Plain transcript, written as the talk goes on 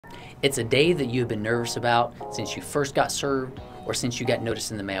It's a day that you have been nervous about since you first got served or since you got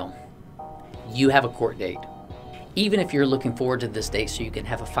notice in the mail. You have a court date. Even if you're looking forward to this date so you can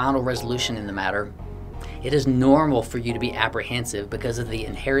have a final resolution in the matter, it is normal for you to be apprehensive because of the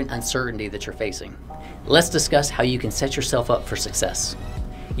inherent uncertainty that you're facing. Let's discuss how you can set yourself up for success.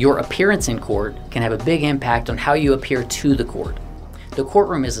 Your appearance in court can have a big impact on how you appear to the court. The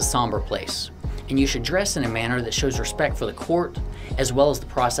courtroom is a somber place, and you should dress in a manner that shows respect for the court as well as the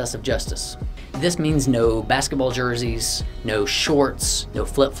process of justice. This means no basketball jerseys, no shorts, no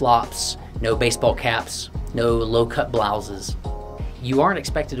flip-flops, no baseball caps, no low-cut blouses. You aren't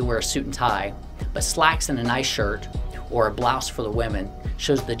expected to wear a suit and tie, but slacks and a nice shirt or a blouse for the women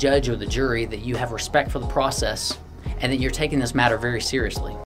shows the judge or the jury that you have respect for the process and that you're taking this matter very seriously.